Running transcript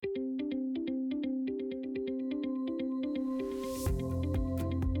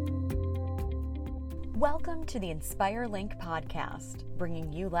Welcome to the Inspire Link podcast,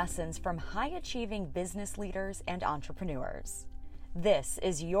 bringing you lessons from high-achieving business leaders and entrepreneurs. This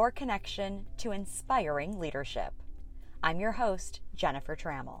is your connection to inspiring leadership. I'm your host, Jennifer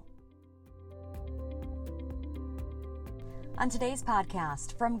Trammell. On today's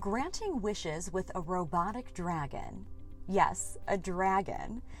podcast, from granting wishes with a robotic dragon, yes, a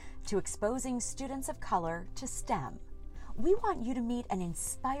dragon, to exposing students of color to STEM, we want you to meet an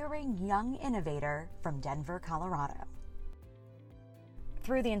inspiring young innovator from Denver, Colorado.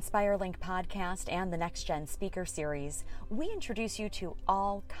 Through the Inspire Link podcast and the Next Gen Speaker Series, we introduce you to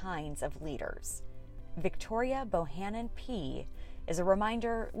all kinds of leaders. Victoria Bohannon P. is a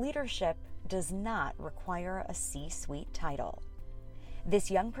reminder leadership does not require a C-suite title. This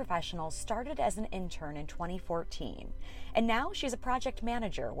young professional started as an intern in 2014, and now she's a project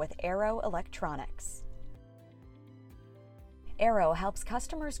manager with Arrow Electronics. Arrow helps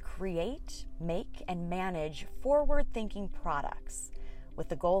customers create, make, and manage forward-thinking products with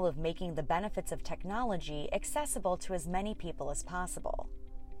the goal of making the benefits of technology accessible to as many people as possible.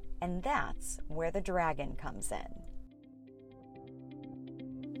 And that's where the dragon comes in.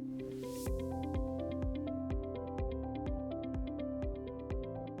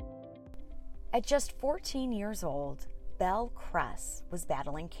 At just 14 years old, Belle Kress was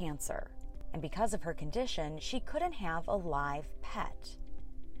battling cancer. And because of her condition, she couldn't have a live pet.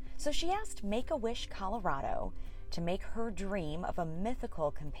 So she asked Make-A-Wish Colorado to make her dream of a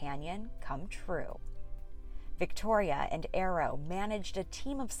mythical companion come true. Victoria and Arrow managed a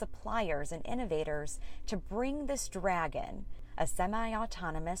team of suppliers and innovators to bring this dragon, a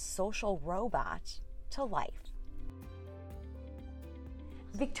semi-autonomous social robot, to life.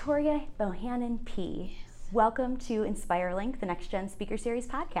 Victoria Bohannon P., welcome to Inspire Link, the Next Gen Speaker Series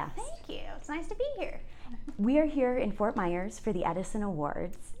podcast. Thank you. It's nice to be here. We are here in Fort Myers for the Edison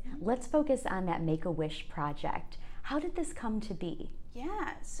Awards. Let's focus on that Make-A-Wish project. How did this come to be?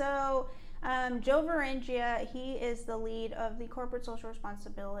 Yeah, so Joe Varengia, he is the lead of the corporate social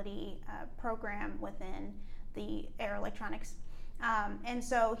responsibility program within the Arrow Electronics. And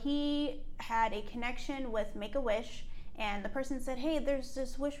so he had a connection with Make-A-Wish. And the person said, hey, there's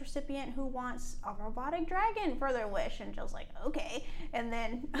this wish recipient who wants a robotic dragon for their wish. And Joe's like, okay. And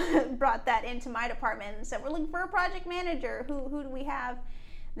then brought that into my department and said, we're looking for a project manager. Who do we have?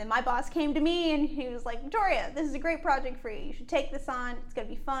 And then my boss came to me and he was like, Victoria, this is a great project for you. You should take this on. It's going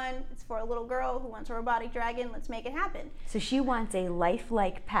to be fun. It's for a little girl who wants a robotic dragon. Let's make it happen. So she wants a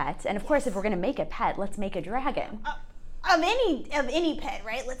lifelike pet. And of course, if we're going to make a pet, let's make a dragon. Of any pet,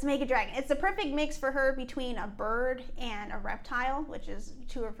 right? Let's make a dragon. It's the perfect mix for her between a bird and a reptile, which is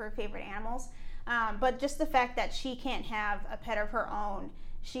two of her favorite animals. But just the fact that she can't have a pet of her own,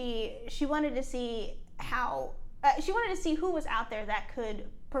 she wanted to see who was out there that could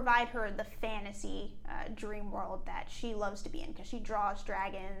provide her the fantasy dream world that she loves to be in, because she draws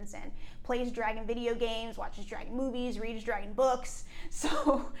dragons and plays dragon video games, watches dragon movies, reads dragon books.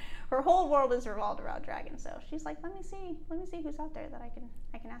 So her whole world is revolved around dragons. So she's like, let me see who's out there that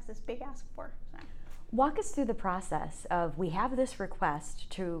I can ask this big ask for. So. Walk us through the process of, we have this request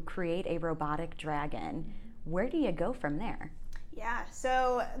to create a robotic dragon. Where do you go from there? Yeah,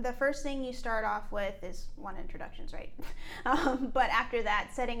 so the first thing you start off with is introductions, right? But after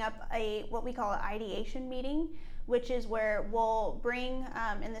that, setting up what we call an ideation meeting, which is where we'll bring,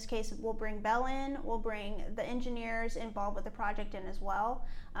 in this case, we'll bring Belle in, we'll bring the engineers involved with the project in as well,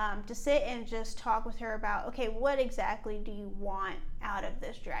 to sit and just talk with her about, okay, what exactly do you want out of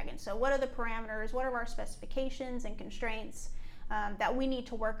this dragon? So what are the parameters, what are our specifications and constraints that we need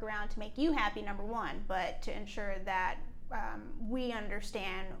to work around to make you happy, number one, but to ensure that we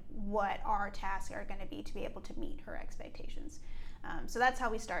understand what our tasks are going to be able to meet her expectations. So that's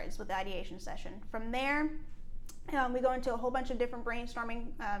how we start, is with the ideation session. From there, we go into a whole bunch of different brainstorming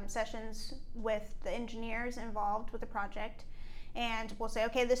sessions with the engineers involved with the project. And we'll say,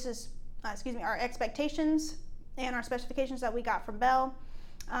 okay, this is, our expectations and our specifications that we got from Belle.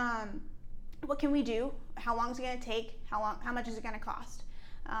 What can we do? How long is it going to take? How much is it going to cost?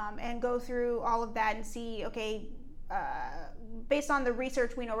 And go through all of that and see, okay, based on the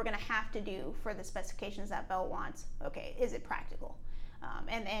research we know we're going to have to do for the specifications that Belle wants, okay, is it practical?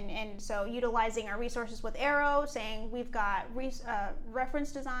 And so utilizing our resources with Arrow, saying we've got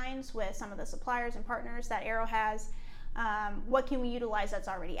reference designs with some of the suppliers and partners that Arrow has. What can we utilize that's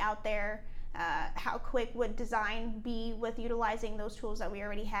already out there? How quick would design be with utilizing those tools that we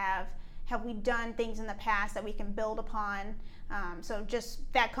already have? Have we done things in the past that we can build upon? So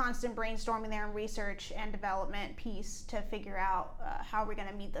just that constant brainstorming there and research and development piece to figure out how we're going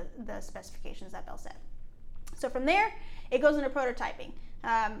to meet the specifications that Belle set. So from there, it goes into prototyping.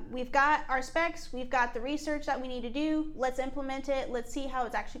 We've got our specs, we've got the research that we need to do. Let's implement it. Let's see how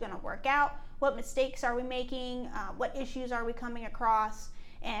it's actually going to work out. What mistakes are we making? What issues are we coming across?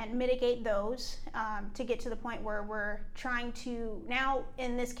 And mitigate those to get to the point where we're trying to now,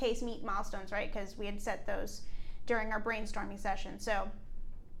 in this case, meet milestones, right? Because we had set those during our brainstorming session. So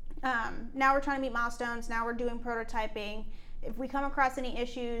now we're trying to meet milestones. Now we're doing prototyping. If we come across any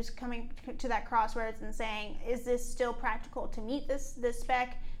issues coming to that crossroads and saying, is this still practical to meet this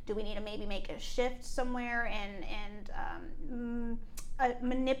spec? Do we need to maybe make a shift somewhere and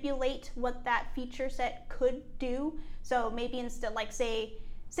manipulate what that feature set could do? So maybe instead, like say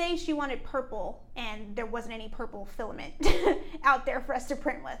she wanted purple and there wasn't any purple filament out there for us to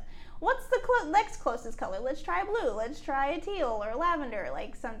print with. What's the next closest color? Let's try blue. Let's try a teal or lavender,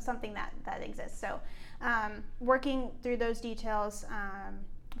 like something that exists. So working through those details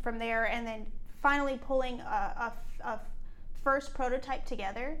from there, and then finally pulling a first prototype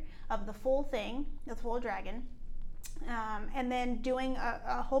together of the full thing, the full dragon, and then doing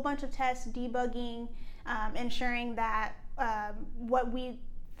a whole bunch of tests, debugging, ensuring that what we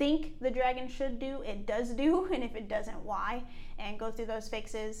think the dragon should do, it does do, and if it doesn't, why, and go through those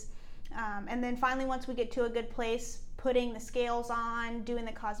fixes. And then finally, once we get to a good place, putting the scales on, doing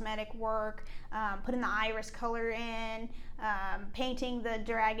the cosmetic work, putting the iris color in, painting the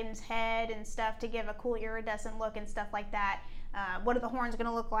dragon's head and stuff to give a cool iridescent look and stuff like that. What are the horns going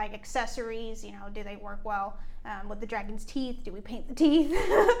to look like? Accessories, do they work well with the dragon's teeth? Do we paint the teeth?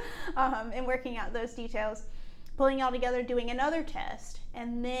 And working out those details. Pulling it all together, doing another test,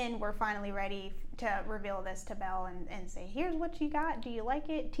 and then we're finally ready to reveal this to Belle and say, here's what you got. Do you like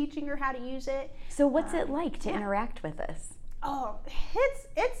it? Teaching her how to use it. So what's it like to interact with this? Oh,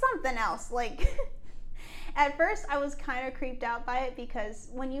 it's something else. Like, at first I was kind of creeped out by it because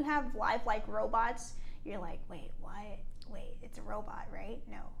when you have lifelike robots, you're like, wait, what? Wait, it's a robot, right?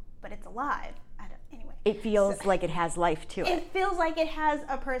 No, but it's alive. Anyway. It feels like it has life to it. It feels like it has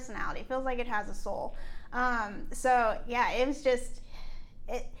a personality. It feels like it has a soul. So yeah, it was just,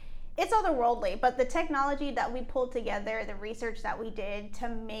 it's otherworldly, but the technology that we pulled together, the research that we did to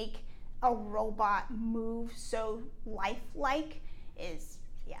make a robot move so lifelike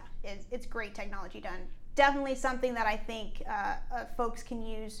it's great technology done. Definitely something that I think folks can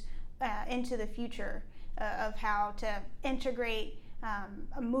use into the future of how to integrate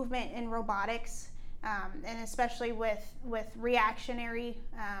a movement in robotics. And especially with reactionary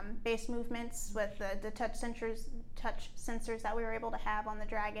based movements, with the touch sensors that we were able to have on the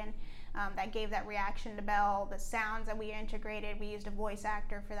dragon, that gave that reaction to Belle. The sounds that we integrated, we used a voice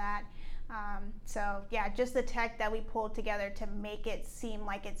actor for that. So yeah, just the tech that we pulled together to make it seem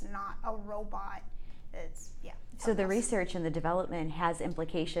like it's not a robot. So the research and the development has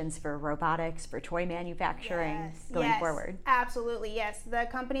implications for robotics, for toy manufacturing going forward. Absolutely, yes. The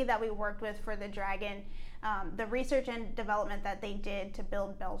company that we worked with for the dragon, the research and development that they did to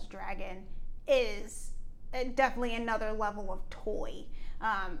build Belle's dragon is definitely another level of toy.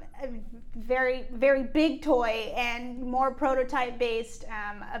 A very, very big toy and more prototype based,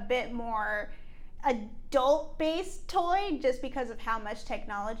 a bit more adult-based toy, just because of how much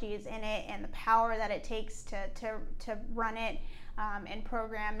technology is in it and the power that it takes to run it, and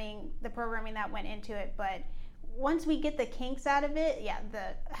the programming that went into it. But once we get the kinks out of it,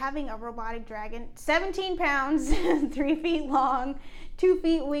 having a robotic dragon, 17 pounds, 3 feet long, 2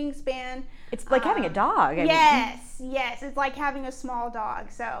 feet wingspan. It's like having a dog. Yes, it's like having a small dog.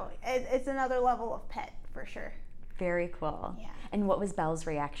 So it's another level of pet for sure. Very cool. Yeah. And what was Belle's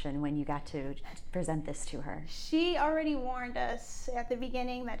reaction when you got to present this to her? She already warned us at the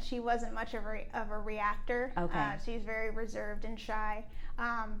beginning that she wasn't much of a reactor. Okay. She's very reserved and shy.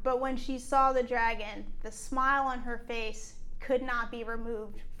 But when she saw the dragon, the smile on her face could not be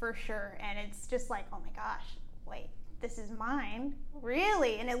removed for sure. And it's just like, oh my gosh, wait, this is mine?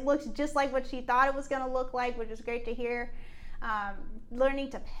 Really? And it looks just like what she thought it was going to look like, which is great to hear. Learning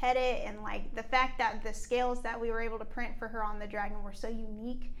to pet it, and like the fact that the scales that we were able to print for her on the dragon were so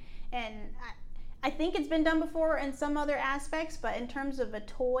unique, and I think it's been done before in some other aspects, but in terms of a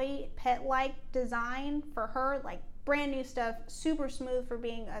toy pet-like design for her, like brand new stuff, super smooth for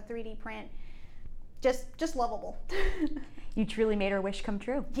being a 3D print, just lovable. You truly made her wish come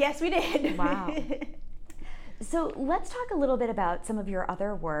true. Yes, we did. Wow. So let's talk a little bit about some of your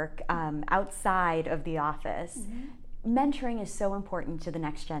other work outside of the office. Mm-hmm. Mentoring is so important to the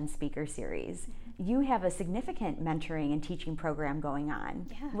Next Gen Speaker Series. You have a significant mentoring and teaching program going on.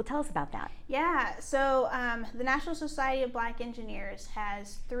 Yeah. Well, tell us about that. Yeah, so the National Society of Black Engineers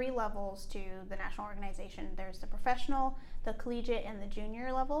has 3 levels to the national organization. There's the professional, the collegiate and the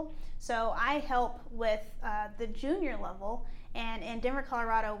junior level. So I help with the junior level, and in Denver,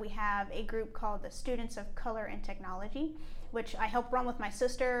 Colorado, we have a group called the Students of Color and Technology, which I help run with my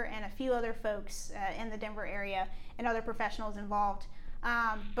sister and a few other folks in the Denver area and other professionals involved.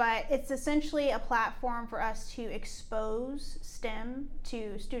 But it's essentially a platform for us to expose STEM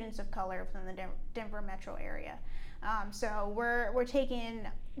to students of color within the Denver metro area. So we're taking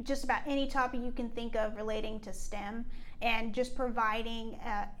just about any topic you can think of relating to STEM and just providing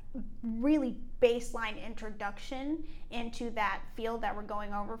a really baseline introduction into that field that we're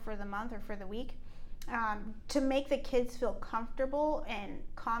going over for the month or for the week, to make the kids feel comfortable and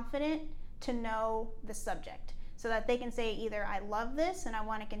confident to know the subject, so that they can say either I love this and I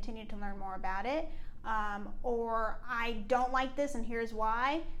want to continue to learn more about it, or I don't like this and here's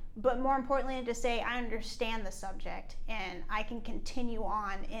why. But more importantly, to say I understand the subject and I can continue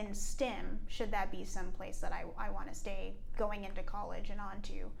on in STEM should that be someplace that I want to stay going into college and on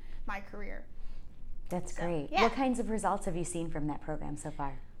to my career. That's great. Yeah. What kinds of results have you seen from that program so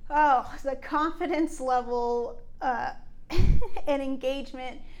far? Oh, the confidence level and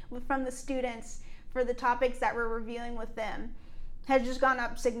engagement from the students for the topics that we're reviewing with them has just gone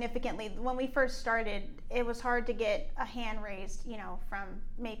up significantly. When we first started, it was hard to get a hand raised, from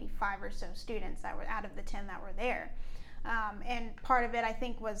maybe 5 or so students that were out of the 10 that were there. And part of it, I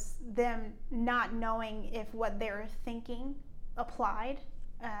think, was them not knowing if what they were thinking applied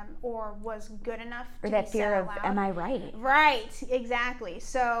or was good enough or to that be fear said of, out loud. am I right? Right, exactly.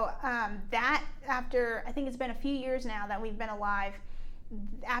 So that, after, I think it's been a few years now that we've been alive,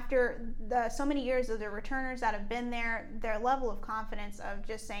 after so many years of the returners that have been there, their level of confidence of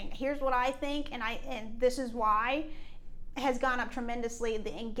just saying, here's what I think and this is why, has gone up tremendously.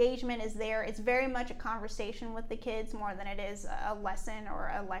 The engagement is there. It's very much a conversation with the kids more than it is a lesson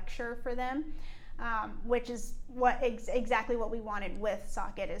or a lecture for them, which is exactly what we wanted with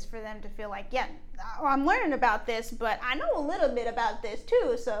Socket, is for them to feel like, yeah, I'm learning about this, but I know a little bit about this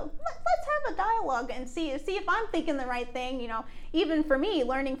too, so let's have a dialogue and see if I'm thinking the right thing. Even for me,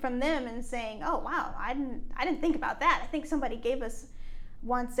 learning from them and saying, oh wow, I didn't think about that. I think somebody gave us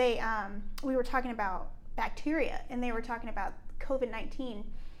once we were talking about bacteria and they were talking about COVID-19,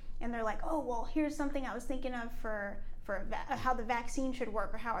 and they're like, oh well, here's something I was thinking of for how the vaccine should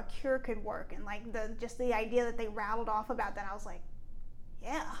work or how a cure could work, and like the idea that they rattled off about that, I was like,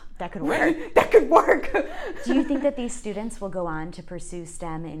 yeah, that could work. That could work. Do you think that these students will go on to pursue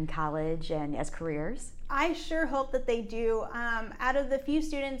STEM in college and as careers? I sure hope that they do. Out of the few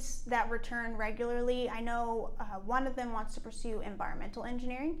students that return regularly, I know one of them wants to pursue environmental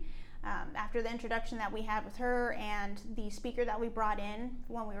engineering. After the introduction that we had with her and the speaker that we brought in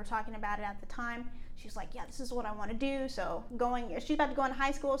when we were talking about it at the time, she's like, yeah, this is what I want to do. So she's about to go into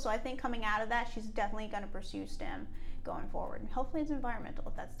high school, so I think coming out of that, she's definitely going to pursue STEM going forward. And hopefully it's environmental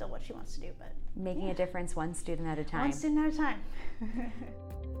if that's still what she wants to do. But making a difference one student at a time. One student at a time.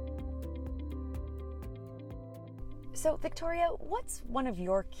 So Victoria, what's one of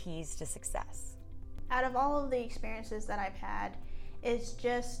your keys to success? Out of all of the experiences that I've had, it's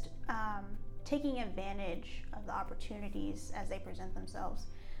just taking advantage of the opportunities as they present themselves.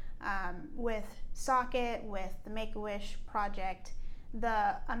 With Socket, with the Make-A-Wish project,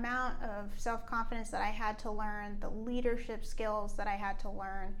 the amount of self-confidence that I had to learn, the leadership skills that I had to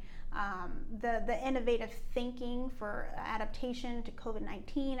learn, the innovative thinking for adaptation to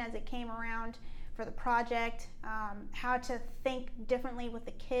COVID-19 as it came around for the project, how to think differently with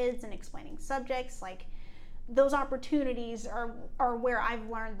the kids and explaining subjects, like those opportunities are where I've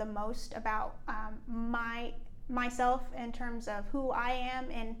learned the most about myself in terms of who I am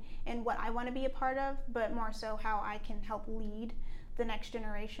and what I want to be a part of, but more so how I can help lead the next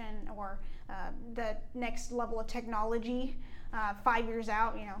generation or the next level of technology 5 years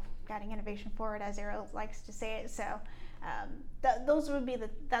out, guiding innovation forward, as Ariel likes to say it. So that would be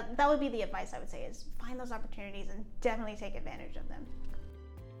the advice I would say, is find those opportunities and definitely take advantage of them.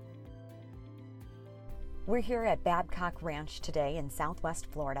 We're here at Babcock Ranch today in Southwest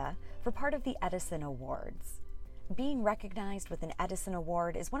Florida for part of the Edison Awards. Being recognized with an Edison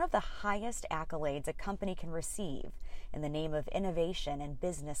Award is one of the highest accolades a company can receive in the name of innovation and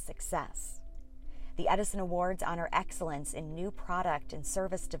business success. The Edison Awards honor excellence in new product and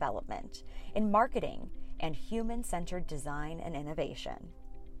service development, in marketing, and human-centered design and innovation.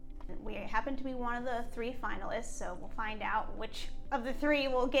 We happen to be one of the 3 finalists, so we'll find out which of the 3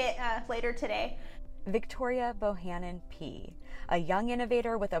 we'll get later today. Victoria Bohannon P., a young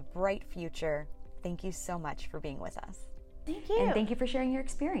innovator with a bright future. Thank you so much for being with us. Thank you. And thank you for sharing your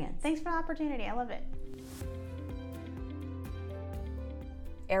experience. Thanks for the opportunity. I love it.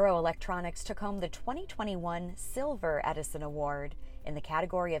 Arrow Electronics took home the 2021 Silver Edison Award in the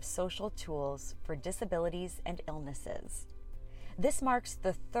category of Social Tools for Disabilities and Illnesses. This marks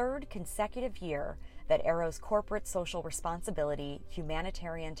the third consecutive year that Arrow's Corporate Social Responsibility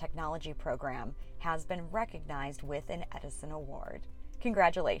Humanitarian Technology Program has been recognized with an Edison Award.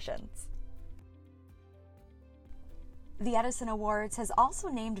 Congratulations! The Edison Awards has also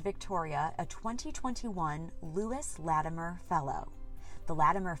named Victoria a 2021 Lewis Latimer Fellow. The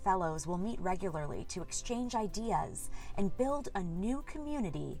Latimer Fellows will meet regularly to exchange ideas and build a new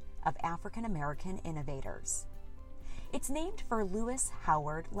community of African American innovators. It's named for Lewis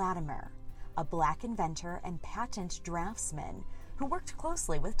Howard Latimer, a Black inventor and patent draftsman who worked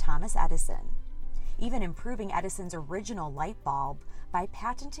closely with Thomas Edison, even improving Edison's original light bulb by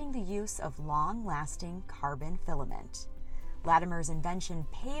patenting the use of long-lasting carbon filament. Latimer's invention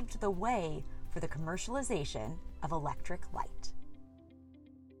paved the way for the commercialization of electric light.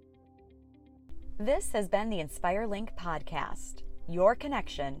 This has been the InspireLink podcast, your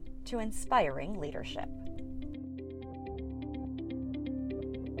connection to inspiring leadership.